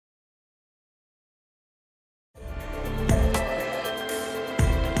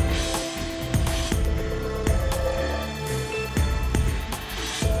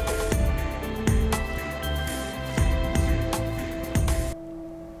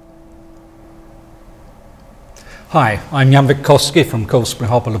Hi, I'm Witkowski from Cold Spring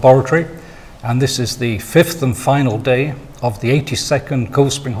Harbor Laboratory, and this is the fifth and final day of the 82nd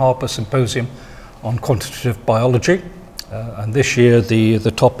Cold Spring Harbor Symposium on Quantitative Biology. And this year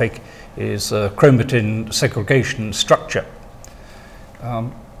the topic is chromatin segregation structure.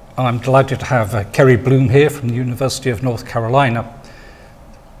 I'm delighted to have Kerry Bloom here from the University of North Carolina.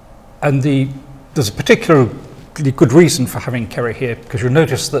 And there's a particularly good reason for having Kerry here, because you'll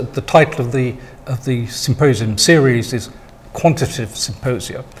notice that the title of the symposium series is Quantitative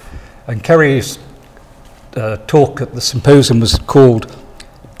Symposia. And Kerry's talk at the symposium was called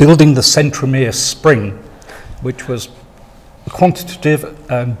Building the Centromere Spring, which was quantitative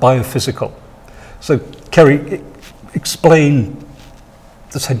and biophysical. So Kerry, explain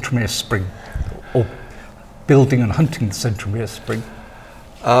the centromere spring, or building and hunting the centromere spring.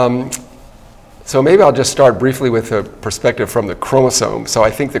 So maybe I'll just start briefly with a perspective from the chromosome. So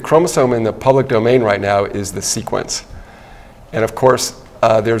I think the chromosome in the public domain right now is the sequence. And of course,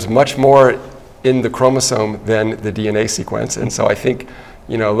 there's much more in the chromosome than the DNA sequence. And so I think,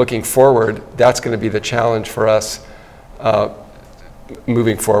 looking forward, that's going to be the challenge for us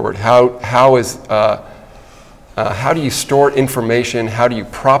moving forward. How do you store information? How do you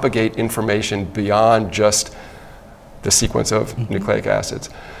propagate information beyond just the sequence of nucleic acids?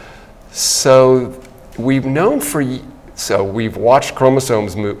 So we've known we've watched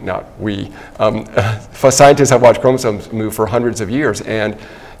chromosomes move, scientists have watched chromosomes move for hundreds of years, and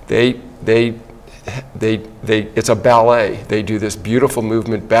it's a ballet. They do this beautiful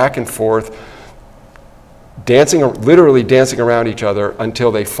movement back and forth, literally dancing around each other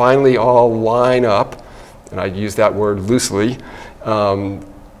until they finally all line up, and I use that word loosely, and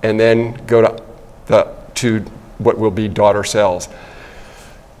then go to what will be daughter cells.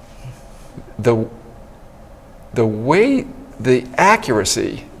 The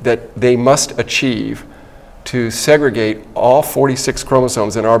accuracy that they must achieve to segregate all 46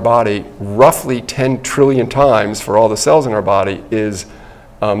 chromosomes in our body roughly 10 trillion times for all the cells in our body is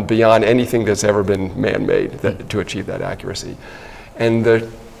beyond anything that's ever been man-made to achieve that accuracy. And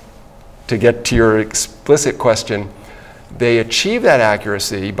to get to your explicit question, they achieve that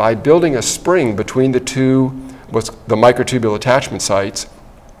accuracy by building a spring between the microtubule attachment sites.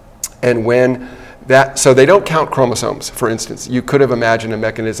 And so they don't count chromosomes, for instance. You could have imagined a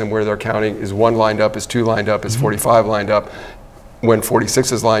mechanism where they're counting, is 1 lined up, is 2 lined up, is 45 lined up, when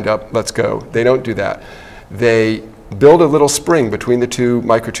 46 is lined up, let's go. They don't do that. They build a little spring between the two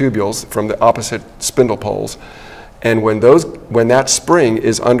microtubules from the opposite spindle poles, and when that spring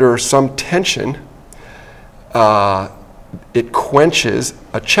is under some tension, it quenches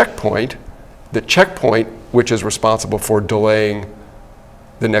a checkpoint, the checkpoint which is responsible for delaying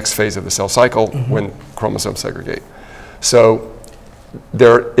the next phase of the cell cycle when chromosomes segregate. So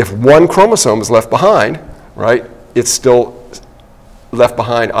if one chromosome is left behind, right, it's still left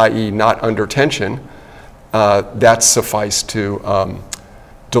behind, i.e. not under tension, that's suffice to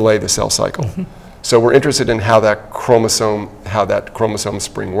delay the cell cycle. So we're interested in how that chromosome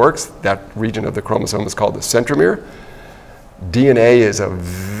spring works. That region of the chromosome is called the centromere. DNA is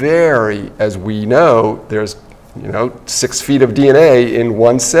as we know, there's 6 feet of DNA in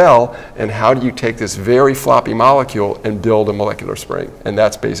one cell, and how do you take this very floppy molecule and build a molecular spring? And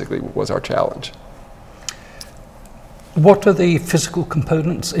that's basically was our challenge. What are the physical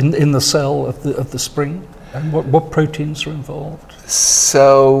components in the cell of the spring, and what proteins are involved?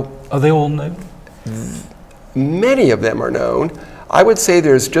 So are they all known? Many of them are known. I would say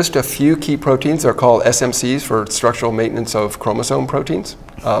there's just a few key proteins. They're called SMCs, for structural maintenance of chromosome proteins.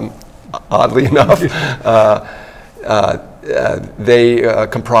 Oddly enough, they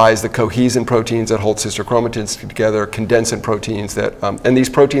comprise the cohesin proteins that hold sister chromatids together, condensant proteins and these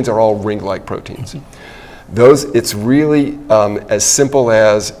proteins are all ring-like proteins. It's really as simple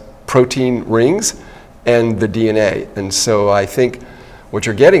as protein rings and the DNA. And so I think what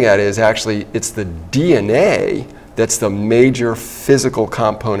you're getting at is actually it's the DNA that's the major physical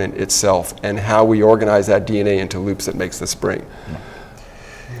component itself, and how we organize that DNA into loops that makes the spring.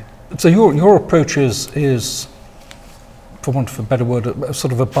 So your approach is, for want of a better word, a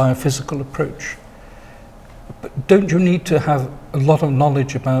sort of a biophysical approach. But don't you need to have a lot of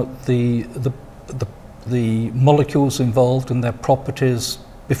knowledge about the molecules involved and their properties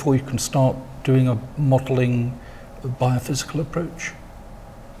before you can start doing a modeling biophysical approach?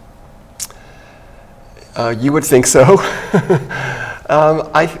 You would think so.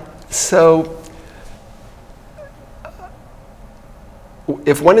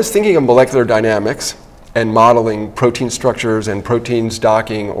 If one is thinking of molecular dynamics and modeling protein structures and proteins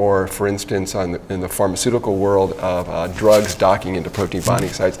docking, or for instance in the pharmaceutical world of drugs docking into protein binding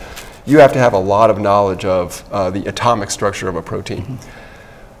sites, you have to have a lot of knowledge of the atomic structure of a protein.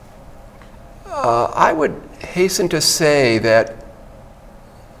 I would hasten to say that,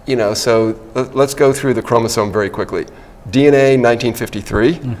 you know, so let's go through the chromosome very quickly. DNA,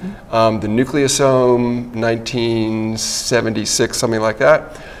 1953. The nucleosome, 1976, something like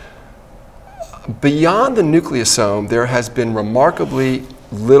that. Beyond the nucleosome, there has been remarkably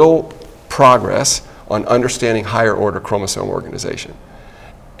little progress on understanding higher order chromosome organization.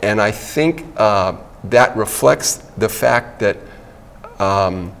 And I think that reflects the fact that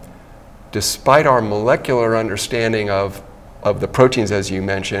despite our molecular understanding of the proteins, as you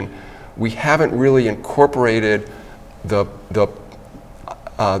mentioned, we haven't really incorporated the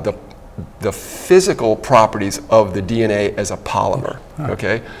physical properties of the DNA as a polymer.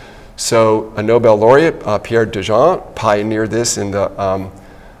 Okay, so a Nobel laureate, Pierre Dejean, pioneered this in the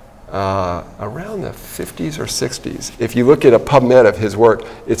around the 50s or 60s. If you look at a PubMed of his work,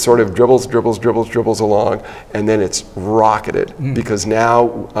 it sort of dribbles along, and then it's rocketed because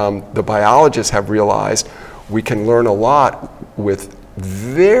now the biologists have realized we can learn a lot with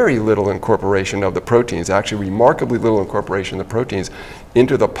very little incorporation of the proteins, actually remarkably little incorporation of the proteins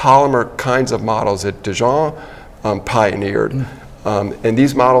into the polymer kinds of models that Dejean pioneered. And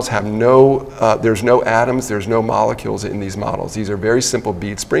these models have there's no atoms, there's no molecules in these models. These are very simple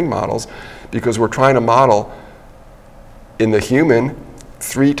bead spring models because we're trying to model in the human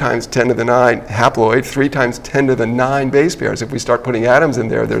 3 times 10 to the 9 haploid, 3 times 10 to the 9 base pairs. If we start putting atoms in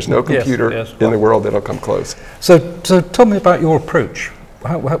there, there's no computer in the world that'll come close. So tell me about your approach.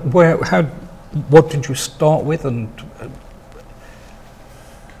 What did you start with? And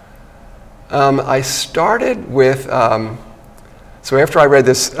I started with, so after I read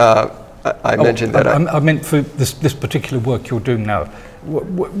this, I mentioned that I meant for this particular work you're doing now.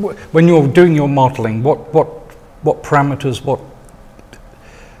 When you're doing your modeling, what parameters,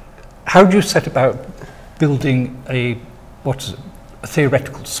 how do you set about building a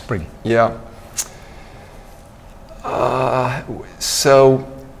theoretical spring? Yeah. Sort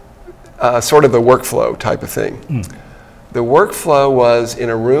of the workflow type of thing. The workflow was in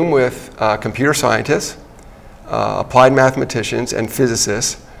a room with computer scientists, applied mathematicians, and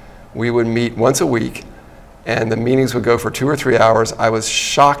physicists. We would meet once a week, and the meetings would go for 2 or 3 hours. I was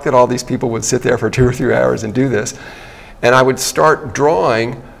shocked that all these people would sit there for 2 or 3 hours and do this. And I would start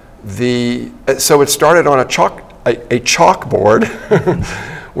drawing so it started on a chalkboard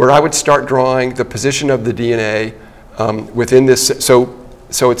where I would start drawing the position of the DNA within this. So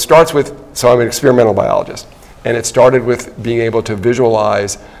it starts with, so I'm an experimental biologist, and it started with being able to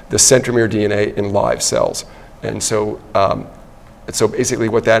visualize the centromere DNA in live cells. And so basically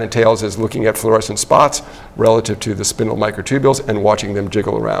what that entails is looking at fluorescent spots relative to the spindle microtubules and watching them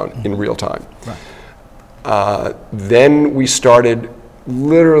jiggle around in real time. Right. Then we started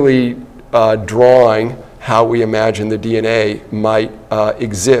literally drawing how we imagine the DNA might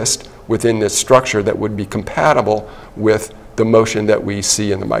exist within this structure that would be compatible with the motion that we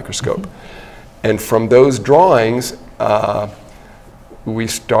see in the microscope. And from those drawings, we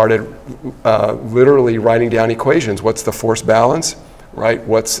started literally writing down equations. What's the force balance, right?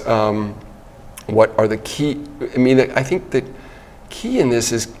 What are the key? I mean, I think the key in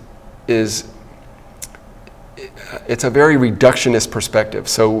this is it's a very reductionist perspective.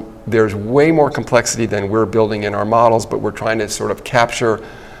 So there's way more complexity than we're building in our models, but we're trying to sort of capture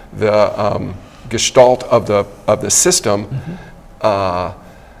the gestalt of the system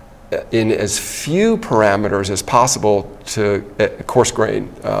in as few parameters as possible to coarse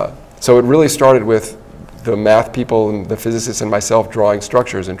grain. So it really started with the math people and the physicists and myself drawing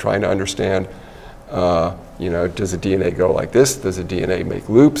structures and trying to understand, you know, does the DNA go like this? Does the DNA make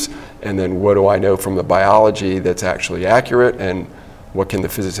loops? And then what do I know from the biology that's actually accurate? And what can the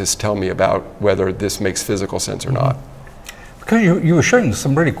physicists tell me about whether this makes physical sense or not? Because you were showing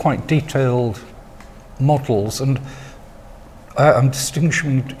some really quite detailed models, and I'm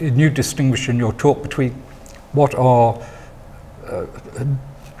distinguishing, you distinguish in your talk between what are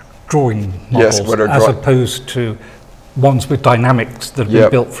drawing models as opposed to ones with dynamics that have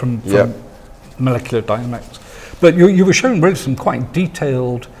been built from molecular dynamics. But you were showing really some quite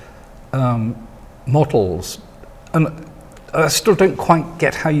detailed models, and I still don't quite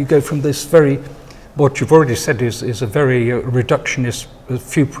get how you go from this what you've already said is a very reductionist,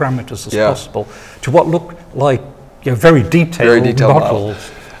 as few parameters as possible, to what look like very detailed models.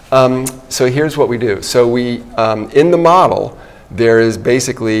 So here's what we do. So we, in the model, there is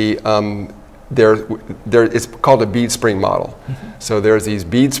basically, it's called a bead spring model. So there's these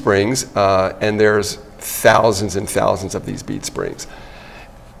bead springs, and there's thousands and thousands of these bead springs.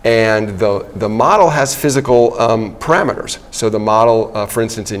 And the model has physical parameters. So the model, for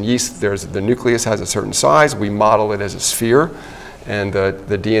instance, in yeast, the nucleus has a certain size. We model it as a sphere. And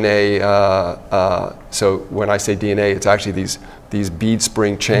the DNA, so when I say DNA, it's actually these bead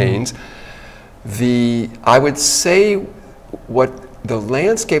spring chains. I would say what the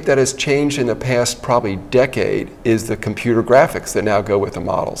landscape that has changed in the past probably decade is the computer graphics that now go with the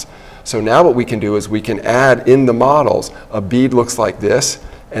models. So now what we can do is we can add in the models, a bead looks like this,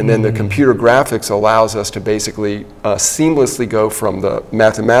 and then the computer graphics allows us to basically seamlessly go from the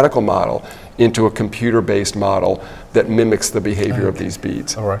mathematical model into a computer-based model that mimics the behavior of these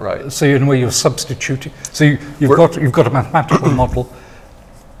beads. All right. So in a way you're substituting. So you've got a mathematical model,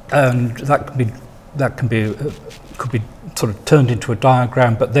 and that could be sort of turned into a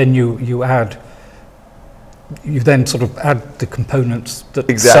diagram. But then you then sort of add the components that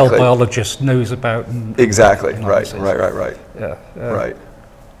the cell biologist knows about. Exactly. Right. Yeah. Right.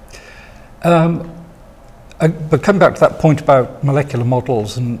 But coming back to that point about molecular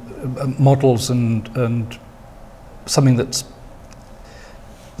models and something that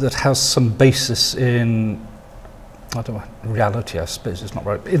has some basis in, I don't know, reality, I suppose is not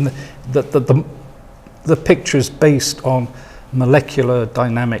right. In the picture is based on molecular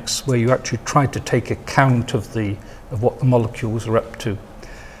dynamics, where you actually try to take account of what the molecules are up to.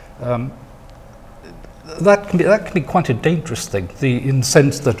 That can be quite a dangerous thing. In the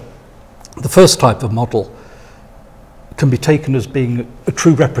sense that the first type of model can be taken as being a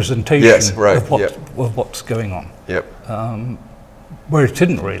true representation of what's going on. Yep. Where it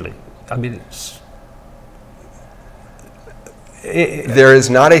didn't really. I mean, there is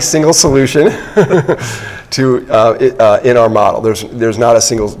not a single solution in our model. There's not a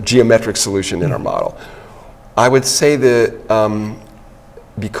single geometric solution in our model. I would say that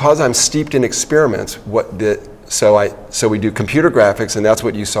because I'm steeped in experiments, so we do computer graphics, and that's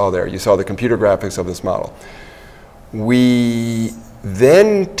what you saw there. You saw the computer graphics of this model. We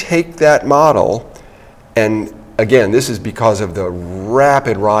then take that model, and again, this is because of the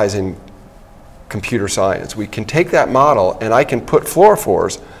rapid rise in computer science. We can take that model, and I can put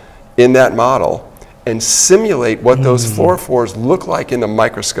fluorophores in that model and simulate what those fluorophores look like in the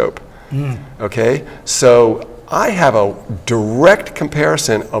microscope. Okay? So I have a direct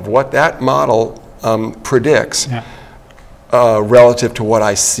comparison of what that model predicts relative to what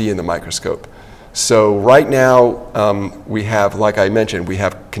I see in the microscope. So right now we have, like I mentioned, we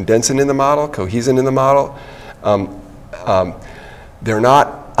have condensin in the model, cohesin in the model. They're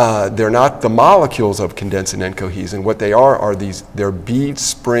not the molecules of condensin and cohesin. What they are they're bead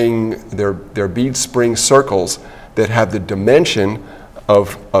spring circles that have the dimension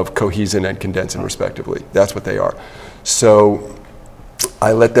of cohesin and condensin respectively. That's what they are. So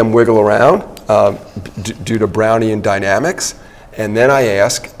I let them wiggle around due to Brownian dynamics, and then I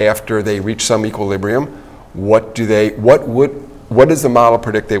ask, after they reach some equilibrium, what does the model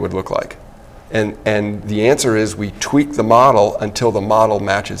predict they would look like? And the answer is we tweak the model until the model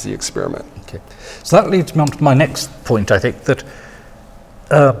matches the experiment. Okay. So that leads me on to my next point, I think, that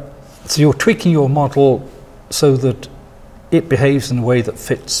so you're tweaking your model so that it behaves in a way that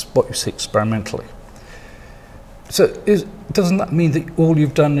fits what you see experimentally. So doesn't that mean that all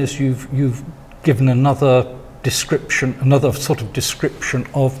you've done is you've given another sort of description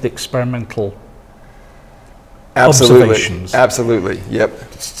of the experimental observations? Absolutely, yep.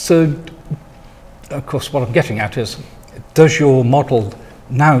 So, of course, what I'm getting at is, does your model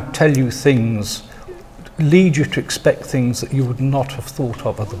now tell you things, lead you to expect things that you would not have thought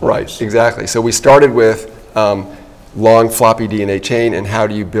of otherwise? Right, exactly. So we started with long floppy DNA chain, and how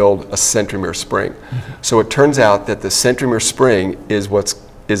do you build a centromere spring? So it turns out that the centromere spring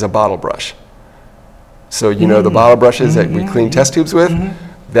is a bottle brush. So you know the bottle brushes that we clean test tubes with?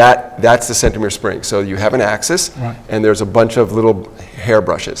 That's the centromere spring. So you have an axis, and there's a bunch of little hair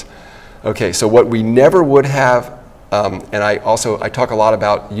brushes. Okay, so what we never would have, and I talk a lot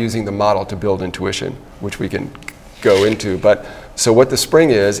about using the model to build intuition, which we can go into, but so what the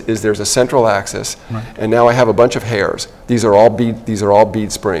spring is there's a central axis, and now I have a bunch of hairs. These are all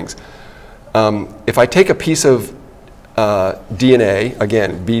bead springs. If I take a piece of DNA,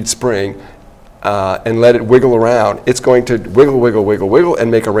 again, bead spring, and let it wiggle around, it's going to wiggle, and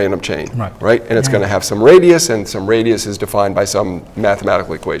make a random chain, right? And it's going to have some radius, and some radius is defined by some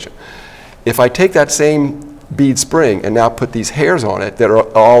mathematical equation. If I take that same bead spring and now put these hairs on it that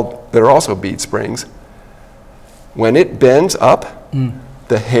are also bead springs, when it bends up,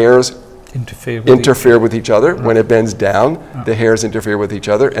 the hairs interfere with each other. When it bends down, the hairs interfere with each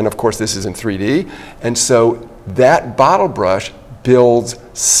other, and of course this is in 3D, and so that bottle brush builds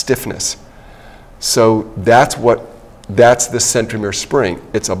stiffness. So that's what that's the centromere spring.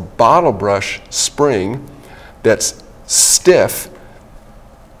 It's a bottle brush spring that's stiff,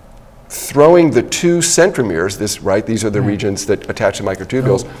 throwing the two centromeres, these are the regions that attach to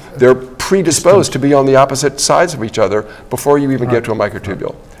microtubules, they're predisposed to be on the opposite sides of each other before you even get to a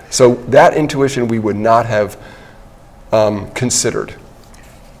microtubule. So that intuition we would not have considered.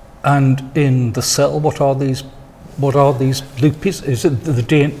 And in the cell, what are these loops? Is it the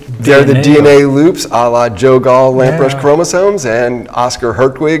DNA? They're the DNA loops, a la Joe Gall Lamprush chromosomes and Oscar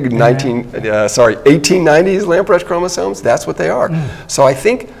Hertwig 1890s Lamprush chromosomes. That's what they are. So I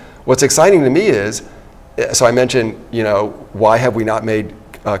think what's exciting to me is, so I mentioned, why have we not made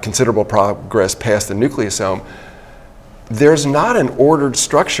considerable progress past the nucleosome? There's not an ordered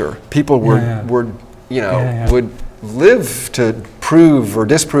structure. People would live to prove or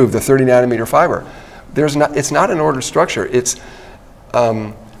disprove the 30 nanometer fiber. It's not an ordered structure. It's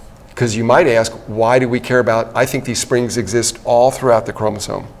because you might ask, why do we care about? I think these springs exist all throughout the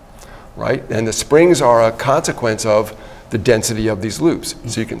chromosome, right? And the springs are a consequence of the density of these loops.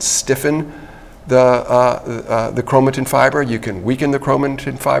 So you can stiffen the chromatin fiber. You can weaken the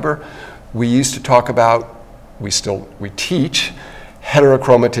chromatin fiber. We used to talk about. We teach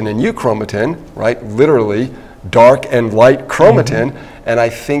heterochromatin and euchromatin, right? Literally, dark and light chromatin. And I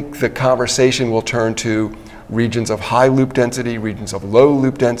think the conversation will turn to regions of high loop density, regions of low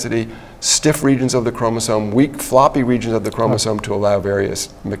loop density, stiff regions of the chromosome, weak floppy regions of the chromosome to allow various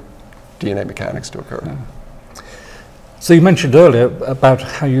DNA mechanics to occur. So you mentioned earlier about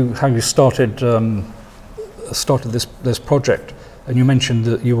how you started this project, and you mentioned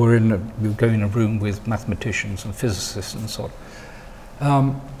that you were going in a room with mathematicians and physicists and so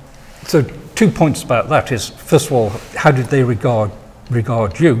on. So 2 points about that is, first of all, how did they regard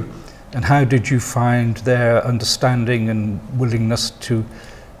you, and how did you find their understanding and willingness to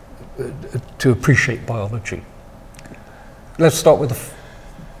appreciate biology? Let's start with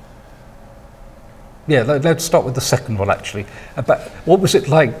let's start with the second one, actually. About what was it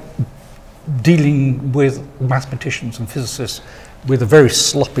like dealing with mathematicians and physicists with a very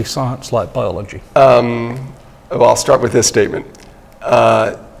sloppy science like biology? Well, I'll start with this statement.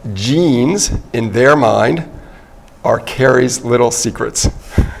 Genes, in their mind, are Kerry's little secrets.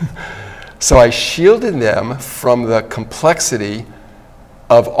 So I shielded them from the complexity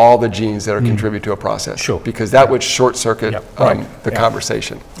of all the genes that are contribute to a process. Sure. Because that would short circuit the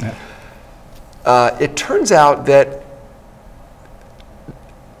conversation. Yeah. It turns out that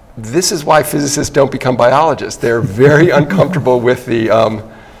this is why physicists don't become biologists. They're very uncomfortable with the,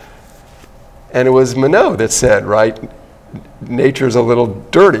 and it was Monod that said, right, nature's a little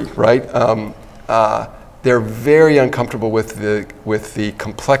dirty, right? They're very uncomfortable with the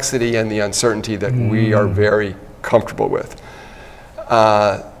complexity and the uncertainty that we are very comfortable with.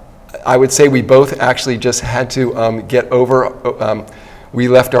 I would say we both actually just had to get over, we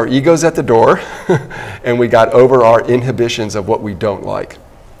left our egos at the door and we got over our inhibitions of what we don't like.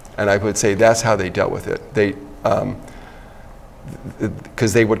 And I would say that's how they dealt with it. They,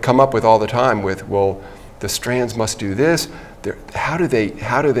 because they would come up with all the time with, well, the strands must do this. Why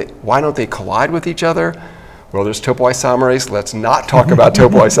don't they collide with each other? Well, there's topoisomerase. Let's not talk about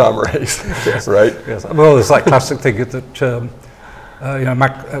topoisomerase, yes. Right? Yes. Well, it's that classic thing that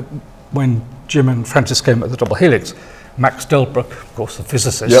when Jim and Francis came at the double helix, Max Delbruck, of course, the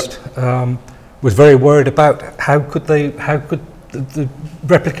physicist, was very worried about how could the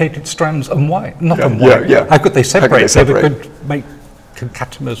replicated strands unwind, unwind. How could they separate? So they could make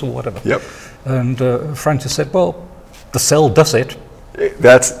concatenars or whatever. Yep. And Francis said, well, the cell does it.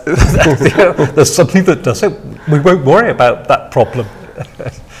 That's there's something that does it. We won't worry about that problem.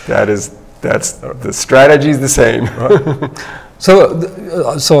 That's the strategy's the same. Right. So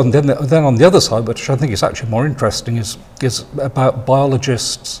then on the other side, which I think is actually more interesting, is about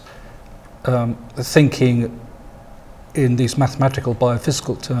biologists thinking in these mathematical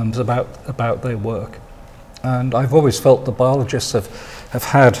biophysical terms about their work. And I've always felt the biologists have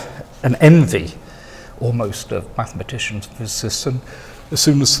had an envy almost of mathematicians and physicists, and as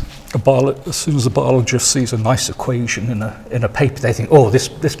soon as a biologist sees a nice equation in a paper, they think, oh,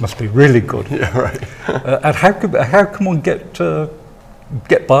 this must be really good. Yeah, right. And how can one get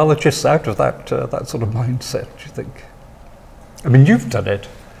biologists out of that sort of mindset, do you think? I mean, you've done it.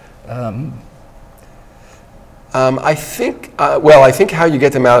 I think how you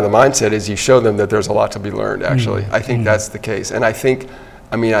get them out of the mindset is you show them that there's a lot to be learned, actually. I think that's the case. And I think,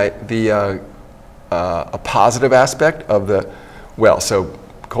 a positive aspect of so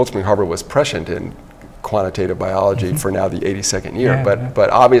Cold Spring Harbor was prescient in quantitative biology for now the 82nd year, but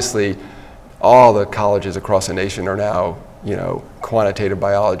obviously all the colleges across the nation are now you know, quantitative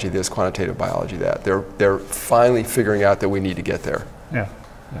biology this, quantitative biology that. They're finally figuring out that we need to get there. Yeah.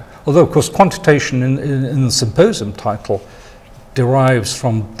 Yeah. Although, of course, quantitation in the Symposium title derives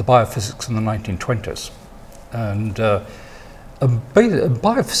from the biophysics in the 1920s. And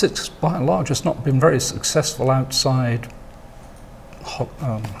biophysics, by and large, has not been very successful outside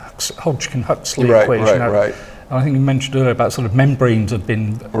Hodgkin-Huxley equation. Right. And I think you mentioned earlier about sort of membranes have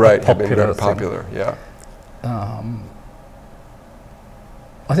been right, a popular have been very popular, yeah.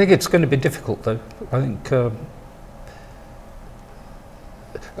 I think it's going to be difficult, though. I think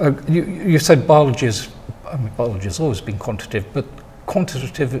you said biology has always been quantitative, but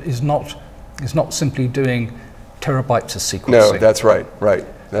quantitative is not simply doing terabytes of sequencing. No, that's right.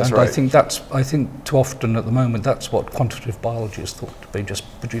 That's and right. I think too often at the moment that's what quantitative biology is thought to be, just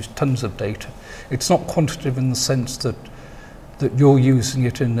produce tons of data. It's not quantitative in the sense that you're using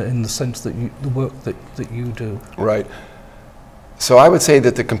it in the sense that the work that you do. Right. So I would say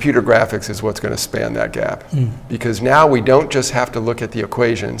that the computer graphics is what's going to span that gap. Because now we don't just have to look at the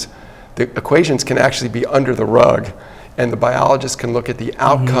equations. The equations can actually be under the rug, and the biologist can look at the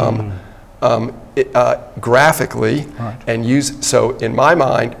outcome graphically and use, so in my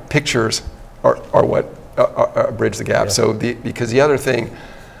mind, pictures are what bridge the gap. Yeah. So because the other thing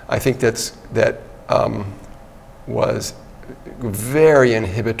I think that was very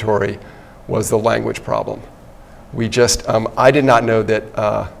inhibitory was the language problem. We just, I did not know that,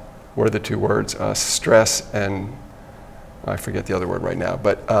 what are the two words, stress and, I forget the other word right now,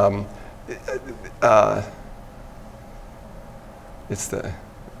 but it's the,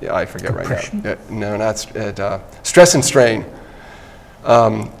 yeah, I forget Compression? right now. No, not stress and strain.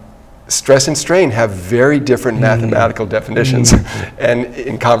 Stress and strain have very different mathematical definitions. And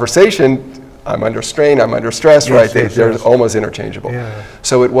in conversation, I'm under strain, I'm under stress, right? They're almost interchangeable. Yeah.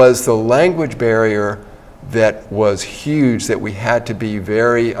 So it was the language barrier that was huge, that we had to be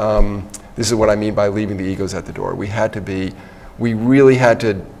very, this is what I mean by leaving the egos at the door. We really had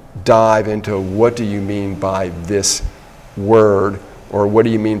to dive into what do you mean by this word, or what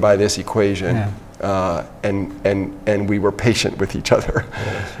do you mean by this equation? Yeah. And we were patient with each other.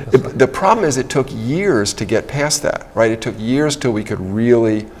 Yes. The problem is it took years to get past that, right? It took years till we could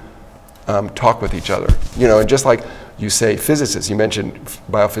really talk with each other. You know, and just like you say physicists, you mentioned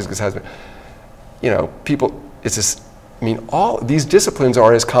biophysics has been, you know, people, it's just, I mean, all these disciplines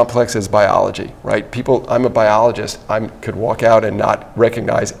are as complex as biology, right? People, I'm a biologist, I could walk out and not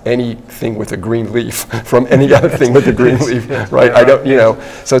recognize anything with a green leaf from any other thing with a green leaf, right? I don't, you know,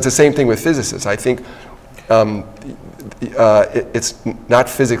 so it's the same thing with physicists. I think it's not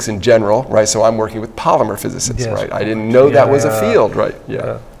physics in general, right? So I'm working with polymer physicists, right? I didn't know that was a field, right?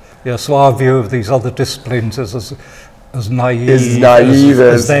 Yeah, so our view of these other disciplines is as naive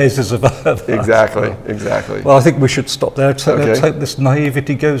as theirs is of others. Exactly. Well, I think we should stop there. So let's hope this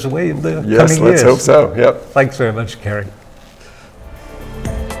naivety goes away in the coming years. Yes, let's hope so. Yep. Thanks very much, Kerry.